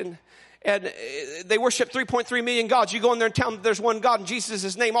packed, and they worship 3.3 million gods. You go in there and tell them there's one God in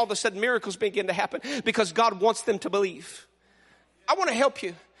Jesus' name, all of a sudden miracles begin to happen because God wants them to believe. I want to help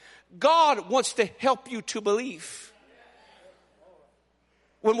you. God wants to help you to believe.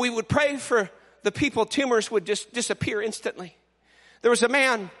 When we would pray for the people, tumors would just disappear instantly. There was a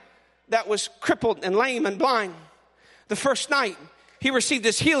man that was crippled and lame and blind. The first night, he received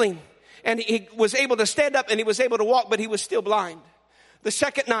his healing and he was able to stand up and he was able to walk, but he was still blind. The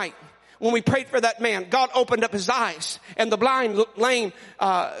second night, when we prayed for that man, God opened up his eyes and the blind, lame,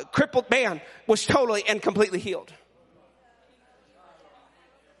 crippled man was totally and completely healed.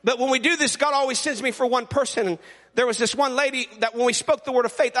 But when we do this, God always sends me for one person. And there was this one lady that when we spoke the word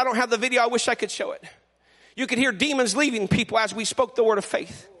of faith, I don't have the video. I wish I could show it. You could hear demons leaving people as we spoke the word of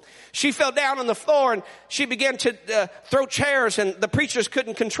faith. She fell down on the floor and she began to throw chairs, and the preachers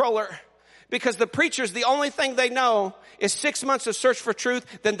couldn't control her. Because the preachers, the only thing they know is 6 months of search for truth,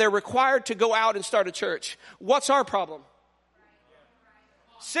 then they're required to go out and start a church. What's our problem?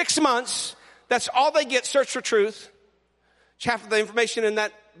 6 months, that's all they get, search for truth. Half of the information in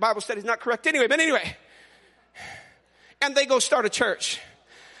that Bible study is not correct anyway. And they go start a church.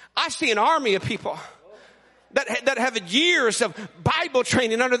 I see an army of people that have years of Bible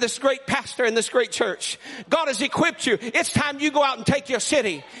training under this great pastor in this great church. God has equipped you. It's time you go out and take your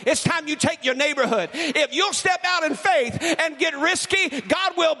city. It's time you take your neighborhood. If you'll step out in faith and get risky,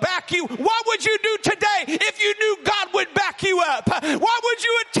 God will back you. What would you do today if you knew God would back you up? What would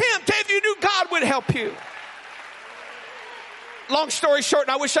you attempt if you knew God would help you? Long story short,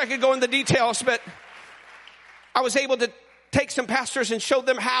 and I wish I could go into the details, but I was able to take some pastors and show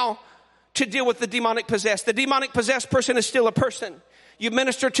them how to deal with the demonic possessed. The demonic possessed person is still a person. You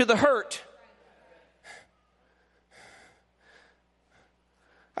minister to the hurt.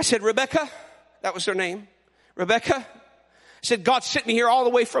 I said, Rebecca, that was her name. Rebecca, I said, God sent me here all the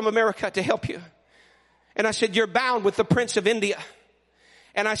way from America to help you. And I said, you're bound with the Prince of India.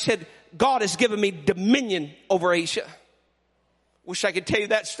 And I said, God has given me dominion over Asia. Wish I could tell you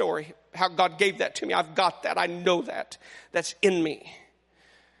that story, how God gave that to me. I've got that. I know that. That's in me.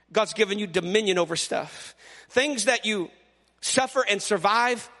 God's given you dominion over stuff. Things that you suffer and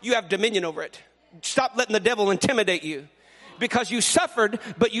survive, you have dominion over it. Stop letting the devil intimidate you. Because you suffered,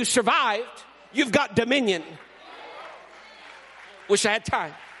 but you survived, you've got dominion. Wish I had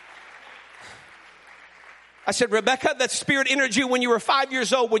time. I said, Rebecca, that spirit entered you when you were 5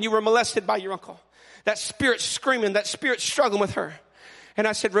 years old, when you were molested by your uncle. That spirit screaming, that spirit struggling with her. And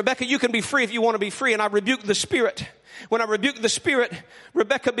I said, Rebecca, you can be free if you want to be free. And I rebuked the spirit. When I rebuked the spirit,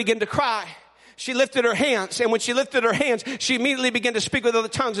 Rebecca began to cry. She lifted her hands. And when she lifted her hands, she immediately began to speak with other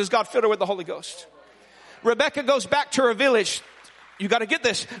tongues as God filled her with the Holy Ghost. Rebecca goes back to her village. You got to get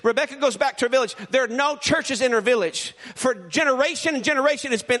this. Rebecca goes back to her village. There are no churches in her village. For generation and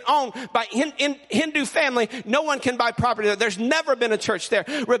generation, it's been owned by Hindu family. No one can buy property there. There's never been a church there.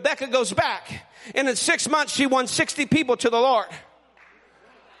 Rebecca goes back. And in 6 months, she won 60 people to the Lord.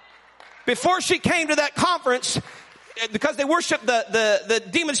 Before she came to that conference, because they worshiped the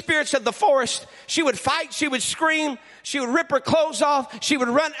demon spirits of the forest, she would fight, she would scream, she would rip her clothes off, she would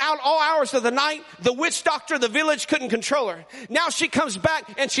run out all hours of the night. The witch doctor of the village couldn't control her. Now she comes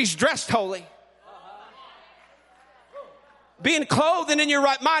back and she's dressed holy. Being clothed and in your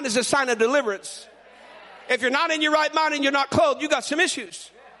right mind is a sign of deliverance. If you're not in your right mind and you're not clothed, you got some issues.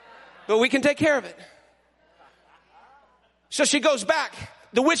 But we can take care of it. So she goes back.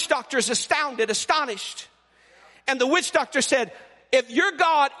 The witch doctor is astounded, astonished. And the witch doctor said, if your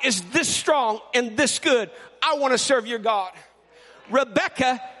God is this strong and this good, I want to serve your God.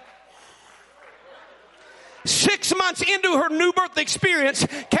 Rebecca, 6 months into her new birth experience,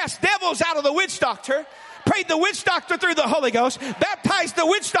 cast devils out of the witch doctor, prayed the witch doctor through the Holy Ghost, baptized the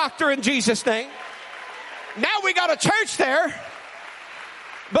witch doctor in Jesus' name. Now we got a church there,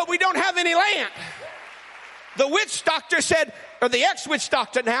 but we don't have any land. The witch doctor said, or the ex-witch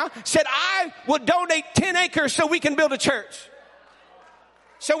doctor now, said, I will donate 10 acres so we can build a church.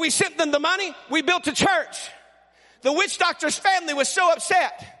 So we sent them the money. We built a church. The witch doctor's family was so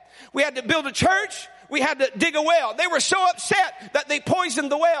upset. We had to build a church. We had to dig a well. They were so upset that they poisoned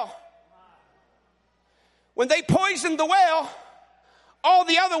the well. When they poisoned the well, all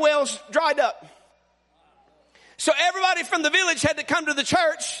the other wells dried up. So everybody from the village had to come to the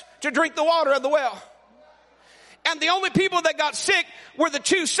church to drink the water of the well. And the only people that got sick were the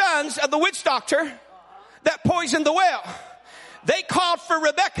 2 sons of the witch doctor that poisoned the well. They called for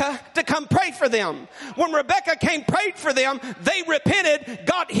Rebecca to come pray for them. When Rebecca came, prayed for them, they repented,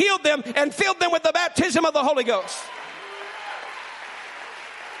 God healed them, and filled them with the baptism of the Holy Ghost.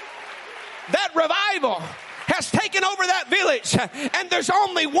 That revival has taken over that village, and there's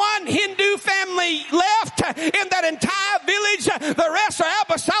only one Hindu family left in that entire village. The rest are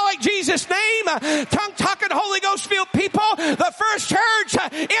apostolic, Jesus' name, tongue-talking, Holy Ghost-filled people. The first church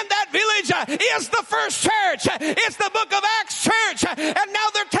in that village is the first church. It's the Book of Acts church, and now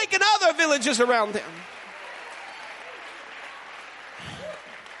they're taking other villages around them.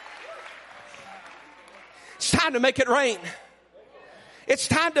 It's time to make it rain. It's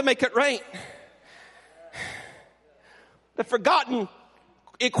time to make it rain. The forgotten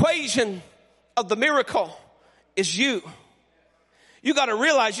equation of the miracle is you. You got to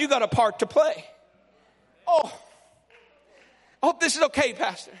realize you got a part to play. Oh, I hope this is okay,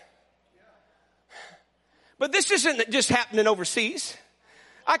 Pastor. But this isn't just happening overseas.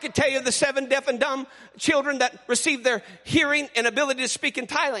 I could tell you the 7 deaf and dumb children that received their hearing and ability to speak in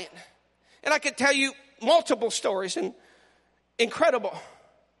Thailand. And I could tell you multiple stories, and incredible.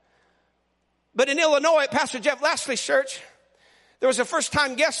 But in Illinois, at Pastor Jeff Lashley's church, there was a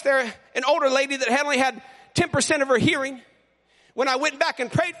first-time guest there, an older lady that had only had 10% of her hearing. When I went back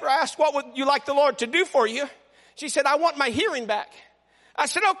and prayed for her, I asked, what would you like the Lord to do for you? She said, I want my hearing back. I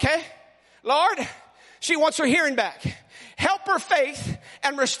said, okay, Lord, she wants her hearing back. Help her faith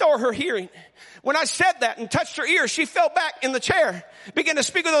and restore her hearing. When I said that and touched her ear, she fell back in the chair, began to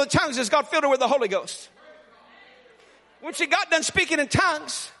speak with other tongues as God filled her with the Holy Ghost. When she got done speaking in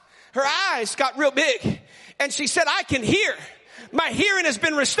tongues, her eyes got real big, and she said, I can hear. My hearing has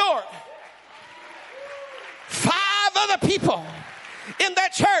been restored. 5 other people in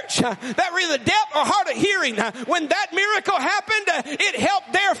that church that were either deaf or hard of hearing, when that miracle happened, it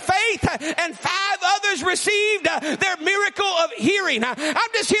helped their faith, and 5 others received their miracle of hearing.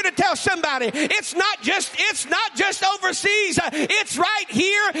 I'm just here to tell somebody, it's not just overseas. It's right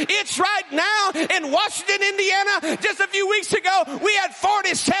here. It's right now in Washington, Indiana. Just a few weeks ago, we had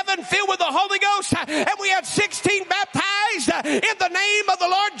 47 filled with the Holy Ghost, and we had 16 baptized in the name of the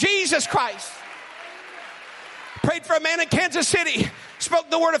Lord Jesus Christ. Prayed for a man in Kansas City, spoke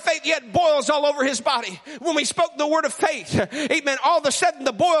the word of faith. He had boils all over his body. When we spoke the word of faith, amen, all of a sudden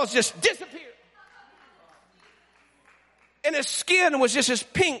the boils just disappeared. And his skin was just as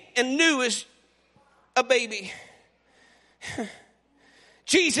pink and new as a baby.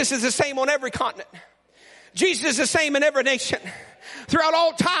 Jesus is the same on every continent. Jesus is the same in every nation. Throughout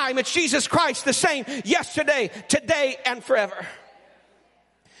all time, it's Jesus Christ the same yesterday, today, and forever.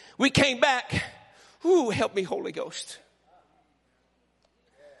 We came back. Ooh, help me, Holy Ghost.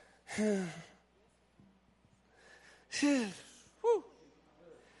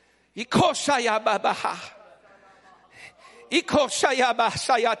 Ikoshaya babaha. Ikoshaya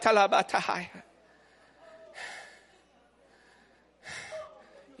basaya talabatahaya.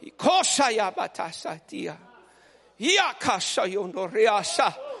 Ikoshaya batasatia. Yakashayondo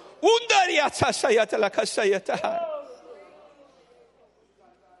riasa. Undariata sayatala kasayataha.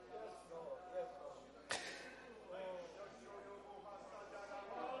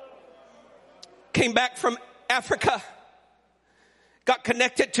 Came back from Africa. Got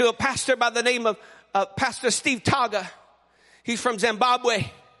connected to a pastor by the name of Pastor Steve Taga. He's from Zimbabwe.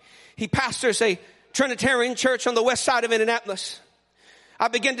 He pastors a Trinitarian church on the west side of Indianapolis. I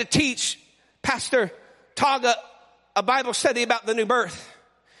began to teach Pastor Taga a Bible study about the new birth.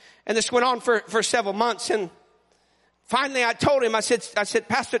 And this went on for several months. And finally I told him, I said,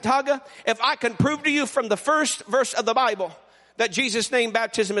 Pastor Taga, if I can prove to you from the first verse of the Bible that Jesus' name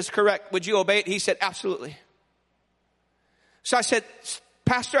baptism is correct, would you obey it? He said, absolutely. So I said,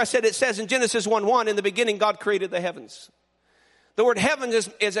 Pastor, it says in Genesis 1:1, in the beginning God created the heavens. The word heaven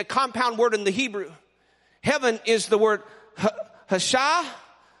is a compound word in the Hebrew. Heaven is the word Hashah,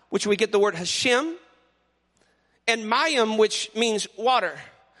 which we get the word Hashem, and Mayim, which means water.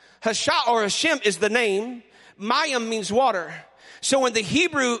 Hashah or Hashem is the name. Mayim means water. So when the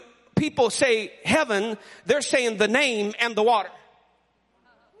Hebrew people say heaven, they're saying the name and the water.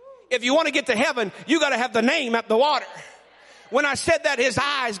 If you want to get to heaven, you got to have the name and the water. When I said that, his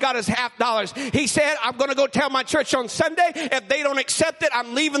eyes got his $50. He said, I'm going to go tell my church on Sunday. If they don't accept it,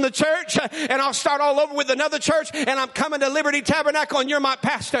 I'm leaving the church and I'll start all over with another church and I'm coming to Liberty Tabernacle and you're my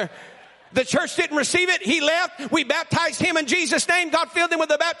pastor. The church didn't receive it. He left. We baptized him in Jesus' name. God filled him with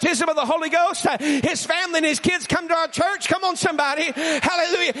the baptism of the Holy Ghost. His family and his kids come to our church. Come on, somebody.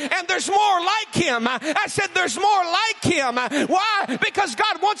 Hallelujah. And there's more like him. I said there's more like him. Why? Because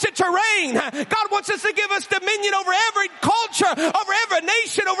God wants it to reign. God wants us to give us dominion over every culture, over every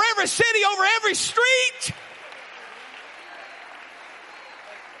nation, over every city, over every street.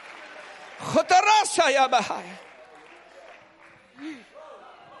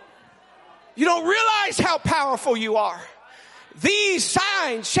 You don't realize how powerful you are. These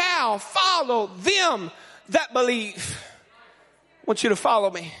signs shall follow them that believe. I want you to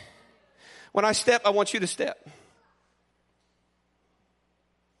follow me. When I step, I want you to step.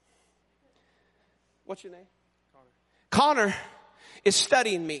 What's your name? Connor is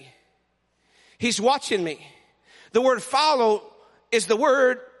studying me. He's watching me. The word follow is the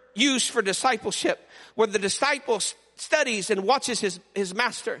word used for discipleship, where the disciple studies and watches his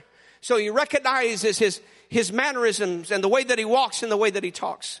master. So he recognizes his mannerisms and the way that he walks and the way that he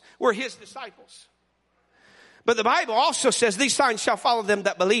talks. We're his disciples. But the Bible also says these signs shall follow them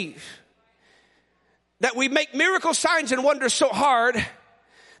that believe. That we make miracle signs and wonders so hard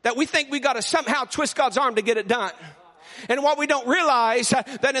that we think we got to somehow twist God's arm to get it done. And what we don't realize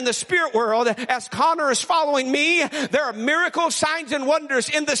that in the spirit world, as Connor is following me, there are miracles, signs, and wonders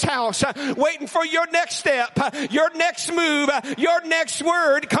in this house waiting for your next step, your next move, your next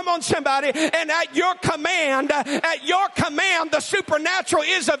word. Come on, somebody. And at your command, the supernatural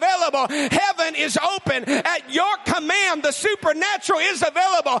is available. Heaven is open. At your command, the supernatural is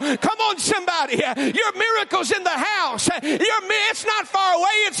available. Come on, somebody. Your miracle's in the house. It's not far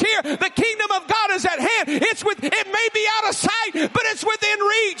away. It's here. The kingdom of God is at hand. It may be out of sight, but it's within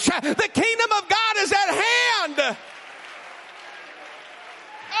reach. The kingdom of God is at hand.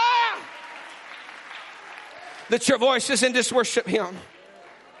 Lift your voices and just worship him.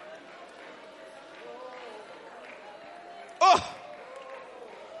 Oh.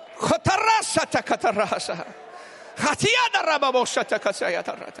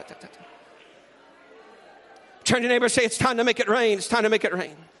 Turn to your neighbor and say, it's time to make it rain. It's time to make it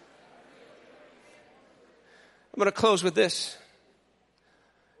rain. I'm going to close with this.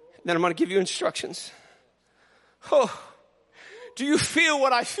 Then I'm going to give you instructions. Oh, do you feel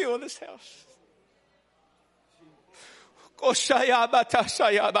what I feel in this house?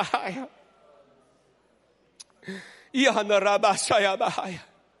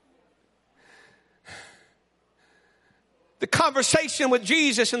 The conversation with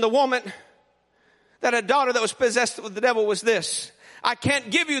Jesus and the woman that had a daughter that was possessed with the devil was this: I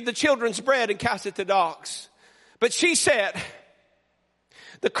can't give you the children's bread and cast it to dogs. But she said,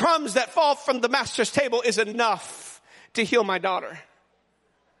 the crumbs that fall from the master's table is enough to heal my daughter.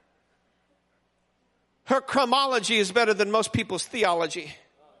 Her crumbology is better than most people's theology.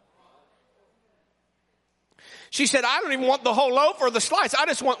 She said, I don't even want the whole loaf or the slice. I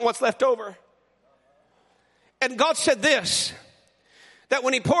just want what's left over. And God said this, that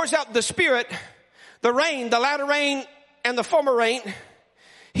when he pours out the Spirit, the rain, the latter rain and the former rain,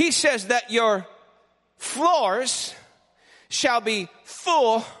 he says that your floors shall be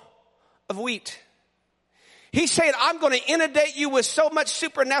full of wheat. He's saying, I'm going to inundate you with so much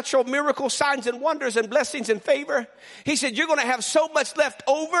supernatural miracle signs and wonders and blessings and favor. He said, you're going to have so much left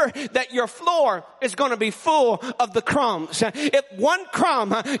over that your floor is going to be full of the crumbs. If one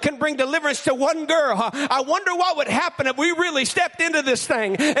crumb can bring deliverance to one girl, I wonder what would happen if we really stepped into this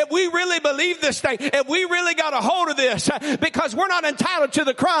thing, if we really believed this thing, if we really got a hold of this, because we're not entitled to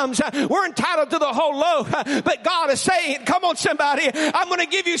the crumbs. We're entitled to the whole loaf. But God is saying, come on somebody, I'm going to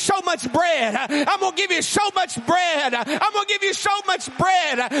give you so much bread. I'm going to give you so much bread. I'm going to give you so much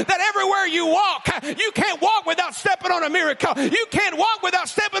bread that everywhere you walk, you can't walk without stepping on a miracle. You can't walk without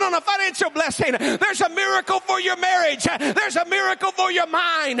stepping on a financial blessing. There's a miracle for your marriage. There's a miracle for your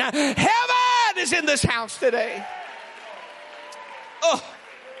mind. Heaven is in this house today. Oh.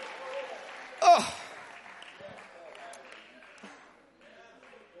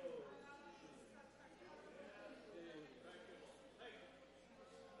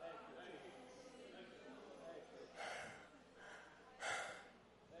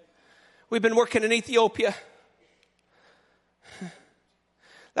 We've been working in Ethiopia.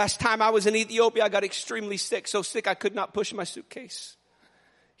 Last time I was in Ethiopia, I got extremely sick. So sick I could not push my suitcase.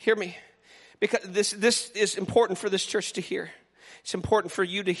 Hear me. Because this is important for this church to hear. It's important for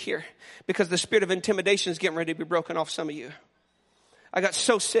you to hear. Because the spirit of intimidation is getting ready to be broken off some of you. I got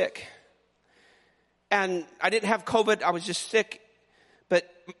so sick. And I didn't have COVID. I was just sick.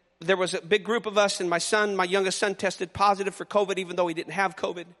 But there was a big group of us, and my youngest son tested positive for COVID even though he didn't have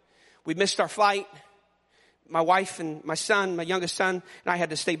COVID. We missed our flight. My wife and my son, my youngest son, and I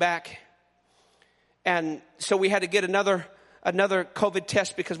had to stay back. And so we had to get another COVID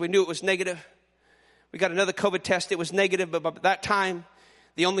test because we knew it was negative. We got another COVID test. It was negative, but by that time,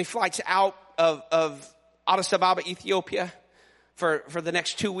 the only flights out of Addis Ababa, Ethiopia for the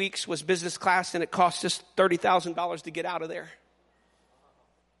next 2 weeks was business class, and it cost us $30,000 to get out of there.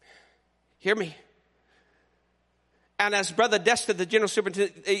 Hear me. And as Brother Desta, the General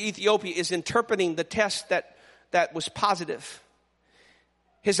Superintendent of Ethiopia, is interpreting the test that was positive,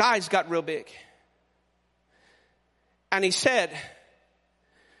 his eyes got real big. And he said,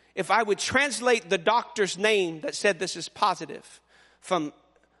 if I would translate the doctor's name that said this is positive from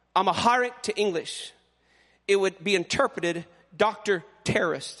Amharic to English, it would be interpreted Dr.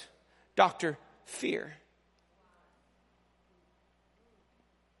 Terrorist, Dr. Fear.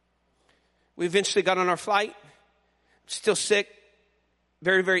 We eventually got on our flight. Still sick,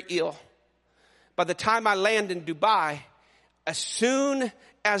 very, very ill. By the time I land in Dubai, as soon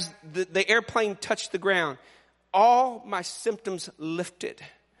as the airplane touched the ground, all my symptoms lifted.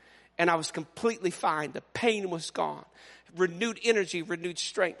 And I was completely fine. The pain was gone. Renewed energy, renewed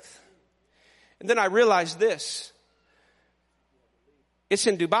strength. And then I realized this. It's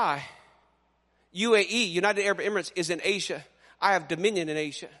in Dubai. UAE, United Arab Emirates, is in Asia. I have dominion in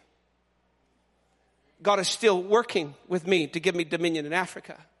Asia. God is still working with me to give me dominion in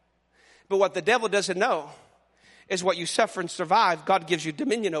Africa. But what the devil doesn't know is what you suffer and survive, God gives you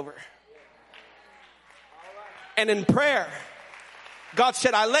dominion over. And in prayer, God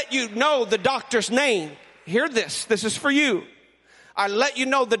said, I let you know the doctor's name. Hear this. This is for you. I let you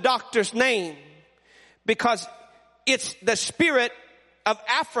know the doctor's name because it's the spirit of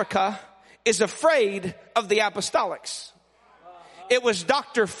Africa is afraid of the apostolics. It was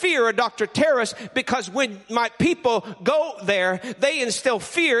Dr. Fear or Dr. Terrorist because when my people go there, they instill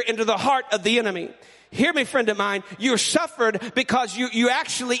fear into the heart of the enemy. Hear me, friend of mine. You're suffered because you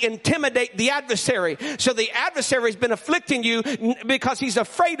actually intimidate the adversary. So the adversary has been afflicting you because he's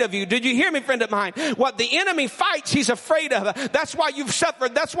afraid of you. Did you hear me, friend of mine? What the enemy fights, he's afraid of. That's why you've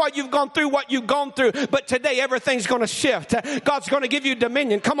suffered. That's why you've gone through what you've gone through. But today everything's going to shift. God's going to give you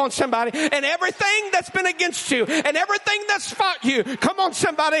dominion. Come on, somebody. And everything that's been against you and everything that's fought you. Come on,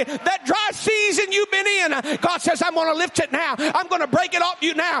 somebody. That dry season you've been in. God says, I'm going to lift it now. I'm going to break it off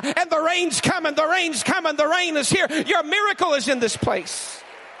you now. And the rain's coming. The rain's coming. The rain is here. Your miracle is in this place.